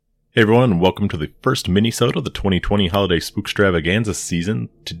Hey everyone, and welcome to the first mini-sode of the 2020 Holiday Spookstravaganza season.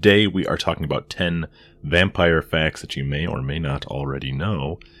 Today we are talking about 10 vampire facts that you may or may not already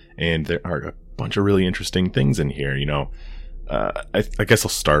know, and there are a bunch of really interesting things in here. I guess I'll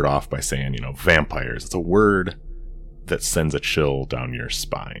start off by saying, vampires. It's a word that sends a chill down your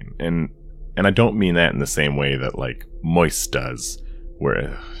spine, and I don't mean that in the same way that like moist does,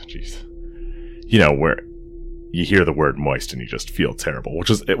 where you hear the word moist and you just feel terrible,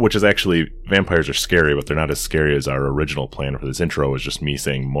 which is actually, vampires are scary, but they're not as scary as our original plan for this intro was just me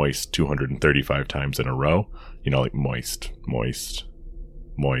saying moist 235 times in a row. Like moist, moist,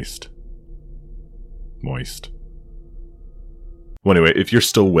 moist, moist. Well, anyway, if you're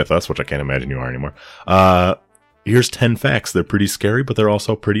still with us, which I can't imagine you are anymore, here's 10 facts. They're pretty scary, but they're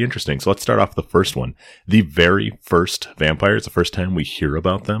also pretty interesting. So let's start off with the first one. The very first vampires, the first time we hear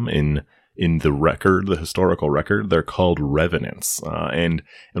about them in the record, the historical record, they're called revenants. And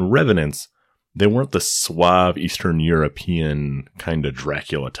revenants, they weren't the suave Eastern European kind of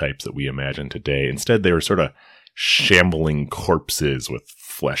Dracula types that we imagine today. Instead, they were sort of shambling corpses with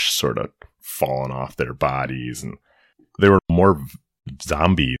flesh sort of falling off their bodies. And they were more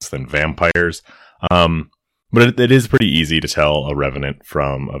zombies than vampires. But it is pretty easy to tell a revenant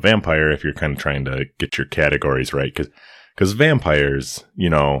from a vampire if you're kind of trying to get your categories right. Because vampires,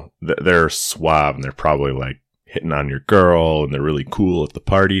 they're suave and they're probably like hitting on your girl and they're really cool at the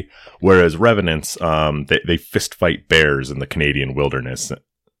party. Whereas revenants, they fist fight bears in the Canadian wilderness.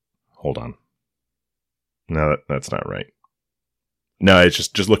 Hold on. No, that's not right. No, it's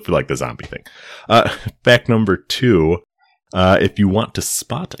just look for like the zombie thing. Fact number 2. If you want to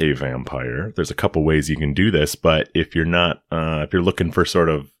spot a vampire, there's a couple ways you can do this. But if you're not, if you're looking for sort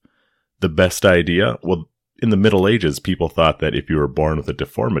of the best idea, well, in the Middle Ages, people thought that if you were born with a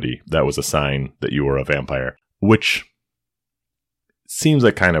deformity, that was a sign that you were a vampire, which seems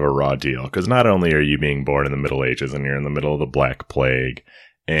like kind of a raw deal, because not only are you being born in the Middle Ages and you're in the middle of the Black Plague,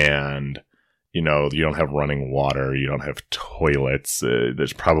 and, you don't have running water, you don't have toilets,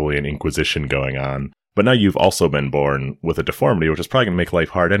 there's probably an inquisition going on, but now you've also been born with a deformity, which is probably going to make life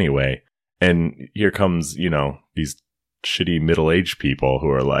hard anyway, and here comes, these shitty middle-aged people who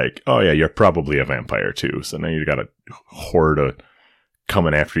are like, oh yeah, you're probably a vampire too. So now you got a horde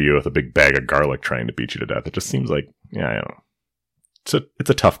coming after you with a big bag of garlic trying to beat you to death. It just seems like, I don't know.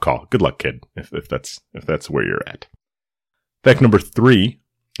 It's a tough call. Good luck, kid, if that's where you're at. Fact number 3,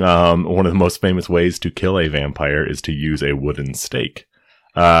 one of the most famous ways to kill a vampire is to use a wooden stake.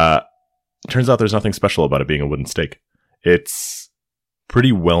 Turns out there's nothing special about it being a wooden stake. It's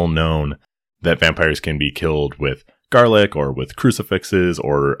pretty well known that vampires can be killed with garlic or with crucifixes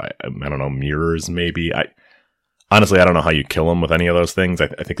or I don't know, mirrors maybe. Honestly, I don't know how you kill them with any of those things. I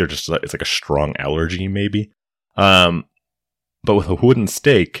think they're just, it's like a strong allergy maybe. But with a wooden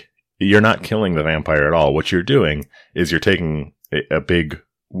stake, you're not killing the vampire at all. What you're doing is you're taking a big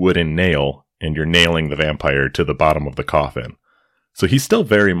wooden nail and you're nailing the vampire to the bottom of the coffin. So he's still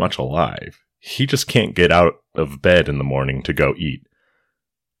very much alive. He just can't get out of bed in the morning to go eat,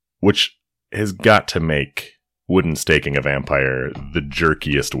 which has got to make wooden staking a vampire the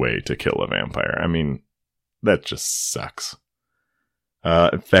jerkiest way to kill a vampire. I mean, that just sucks.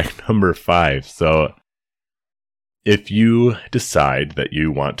 Fact number 5. So, if you decide that you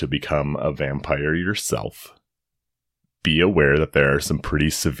want to become a vampire yourself, be aware that there are some pretty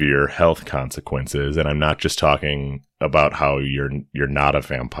severe health consequences. And I'm not just talking about how you're not a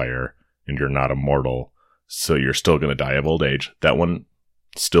vampire and you're not immortal, so you're still going to die of old age. That one,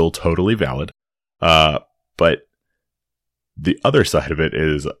 still totally valid. But the other side of it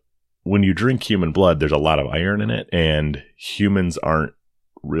is when you drink human blood, there's a lot of iron in it, and humans aren't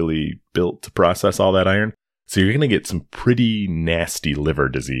really built to process all that iron. So you're going to get some pretty nasty liver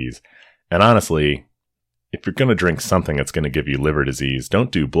disease. And honestly, if you're going to drink something that's going to give you liver disease,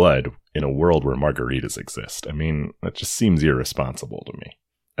 don't do blood in a world where margaritas exist. I mean, that just seems irresponsible to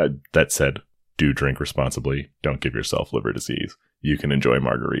me. That said, do drink responsibly. Don't give yourself liver disease. You can enjoy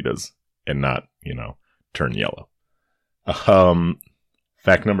margaritas and not, turn yellow.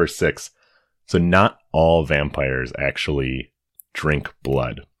 Fact number 6. So not all vampires actually drink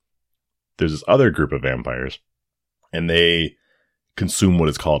blood. There's this other group of vampires, and they consume what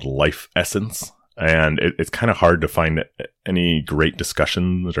is called life essence. And it's kind of hard to find any great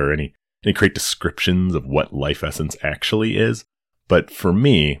discussions or any great descriptions of what life essence actually is. But for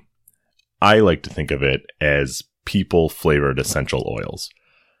me, I like to think of it as people-flavored essential oils.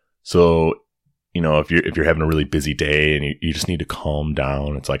 So, if you're having a really busy day and you just need to calm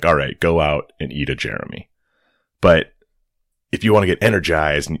down, it's like, all right, go out and eat a Jeremy. But if you want to get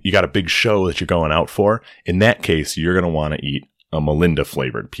energized and you got a big show that you're going out for, in that case, you're going to want to eat a Melinda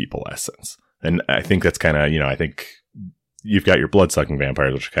flavored people essence. And I think that's kind of, I think you've got your blood-sucking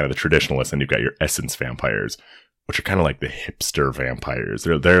vampires, which are kind of the traditionalists, and you've got your essence vampires, which are kind of like the hipster vampires.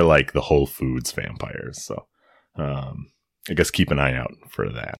 They're like the Whole Foods vampires. So I guess keep an eye out for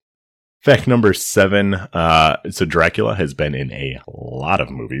that. Fact number 7. So Dracula has been in a lot of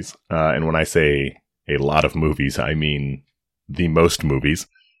movies. And when I say a lot of movies, I mean the most movies.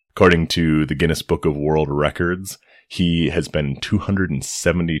 According to the Guinness Book of World Records, he has been in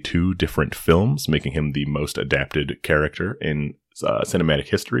 272 different films, making him the most adapted character in cinematic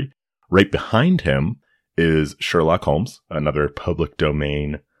history. Right behind him is Sherlock Holmes, another public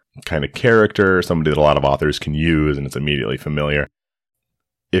domain kind of character, somebody that a lot of authors can use, and it's immediately familiar.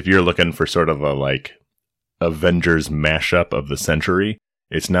 If you're looking for sort of a like Avengers mashup of the century,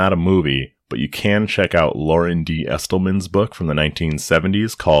 it's not a movie, but you can check out Lauren D. Estelman's book from the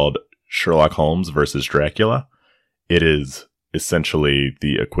 1970s called Sherlock Holmes versus Dracula. It is essentially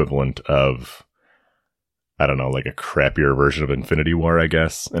the equivalent of, I don't know, like a crappier version of Infinity War, I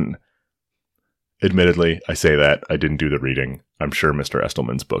guess. And admittedly, I say that. I didn't do the reading. I'm sure Mr.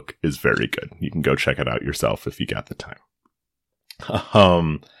 Estelman's book is very good. You can go check it out yourself if you got the time.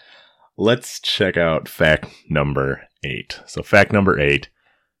 Let's check out fact number 8. So fact number 8,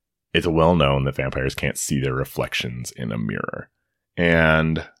 it's well known that vampires can't see their reflections in a mirror.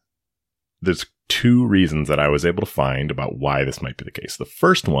 And there's 2 reasons that I was able to find about why this might be the case. The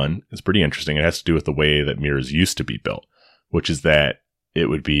first one is pretty interesting. It has to do with the way that mirrors used to be built, which is that it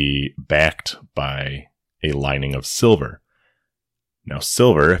would be backed by a lining of silver. Now,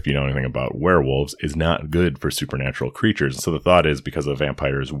 silver, if you know anything about werewolves, is not good for supernatural creatures. So the thought is because a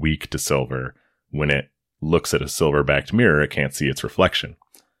vampire is weak to silver, when it looks at a silver-backed mirror, it can't see its reflection.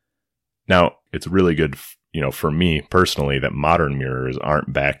 Now, it's really good, for me personally, that modern mirrors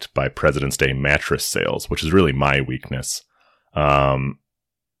aren't backed by President's Day mattress sales, which is really my weakness. And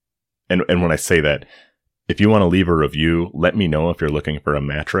when I say that, if you want to leave a review, let me know if you're looking for a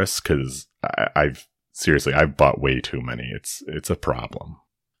mattress, because I've bought way too many. It's a problem.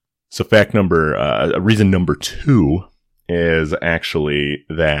 So reason number 2 is actually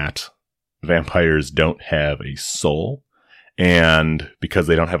that vampires don't have a soul. And because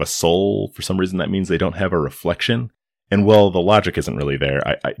they don't have a soul, for some reason, that means they don't have a reflection. And well, the logic isn't really there.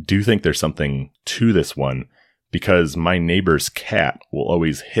 I do think there's something to this one, because my neighbor's cat will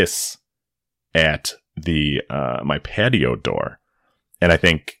always hiss at my patio door. And I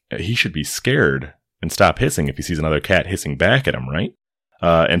think he should be scared and stop hissing if he sees another cat hissing back at him, right?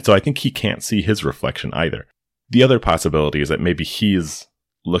 And so I think he can't see his reflection either. The other possibility is that maybe he's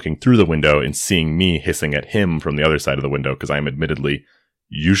looking through the window and seeing me hissing at him from the other side of the window, because I'm admittedly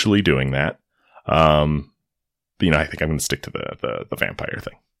usually doing that. But, I think I'm going to stick to the vampire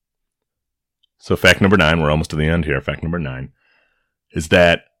thing. So fact number 9, we're almost to the end here. Fact number 9 is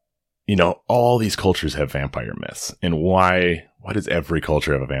that, all these cultures have vampire myths. And why does every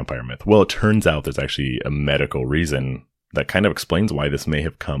culture have a vampire myth? Well, it turns out there's actually a medical reason that kind of explains why this may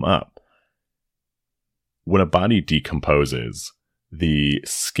have come up. When a body decomposes, the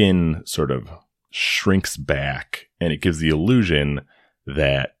skin sort of shrinks back, and it gives the illusion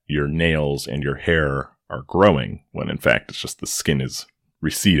that your nails and your hair are growing, when in fact it's just the skin is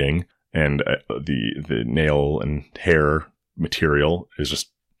receding, and the nail and hair material is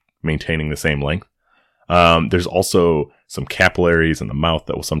just maintaining the same length. There's also some capillaries in the mouth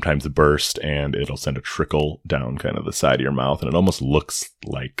that will sometimes burst, and it'll send a trickle down kind of the side of your mouth, and it almost looks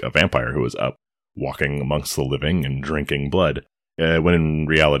like a vampire who is up walking amongst the living and drinking blood. When in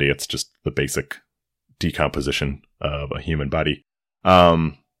reality, it's just the basic decomposition of a human body.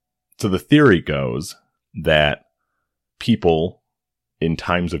 So the theory goes that people in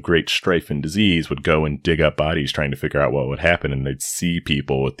times of great strife and disease would go and dig up bodies trying to figure out what would happen, and they'd see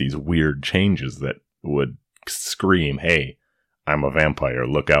people with these weird changes that would scream, "Hey, I'm a vampire,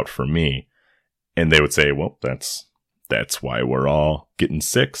 look out for me." And they would say, well, that's why we're all getting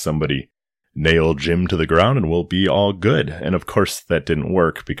sick. Somebody nail Jim to the ground and we'll be all good. And of course that didn't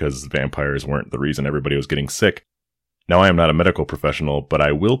work, because vampires weren't the reason everybody was getting sick. Now, I am not a medical professional, but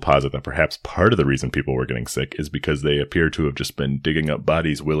I will posit that perhaps part of the reason people were getting sick is because they appear to have just been digging up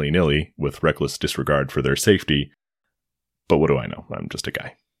bodies willy-nilly with reckless disregard for their safety. But what do I know? I'm just a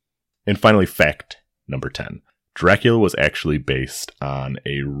guy. And finally, fact number 10. Dracula was actually based on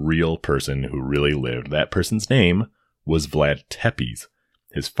a real person who really lived. That person's name was Vlad Tepes.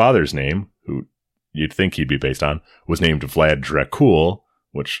 His father's name, who you'd think he'd be based on, was named Vlad Dracul,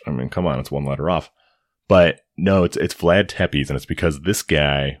 which, I mean, come on, it's one letter off. But no, it's Vlad Tepes, and it's because this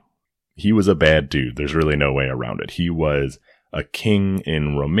guy, he was a bad dude. There's really no way around it. He was a king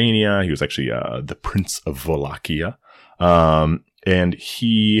in Romania. He was actually the Prince of Wallachia. And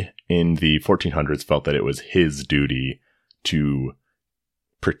he, in the 1400s, felt that it was his duty to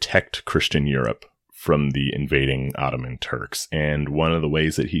protect Christian Europe from the invading Ottoman Turks. And one of the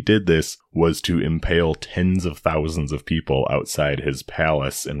ways that he did this was to impale tens of thousands of people outside his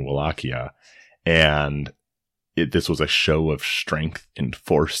palace in Wallachia. And this was a show of strength and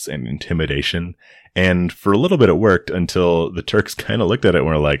force and intimidation. And for a little bit it worked until the Turks kind of looked at it and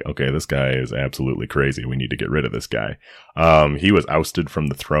were like, okay, this guy is absolutely crazy. We need to get rid of this guy. He was ousted from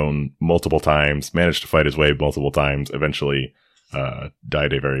the throne multiple times, managed to fight his way multiple times, eventually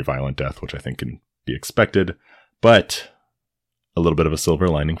died a very violent death, which I think can be expected. But a little bit of a silver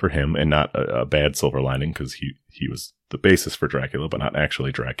lining for him, and not a bad silver lining, because he was the basis for Dracula, but not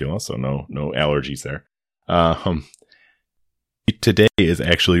actually Dracula, so no allergies there. Today is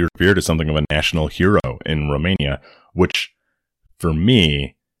actually revered as something of a national hero in Romania, which for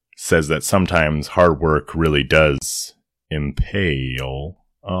me says that sometimes hard work really does impale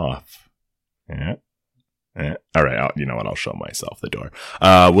off. Yeah. All right, you know what? I'll show myself the door.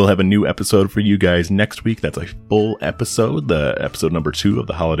 We'll have a new episode for you guys next week. That's a full episode, the episode number 2 of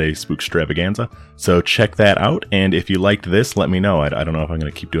the Holiday Spookstravaganza. So check that out. And if you liked this, let me know. I don't know if I'm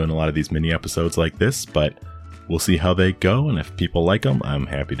going to keep doing a lot of these mini episodes like this, but we'll see how they go. And if people like them, I'm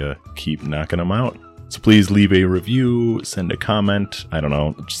happy to keep knocking them out. So please leave a review, send a comment. I don't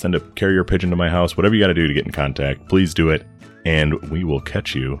know, send a carrier pigeon to my house. Whatever you got to do to get in contact, please do it. And we will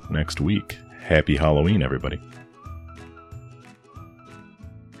catch you next week. Happy Halloween, everybody.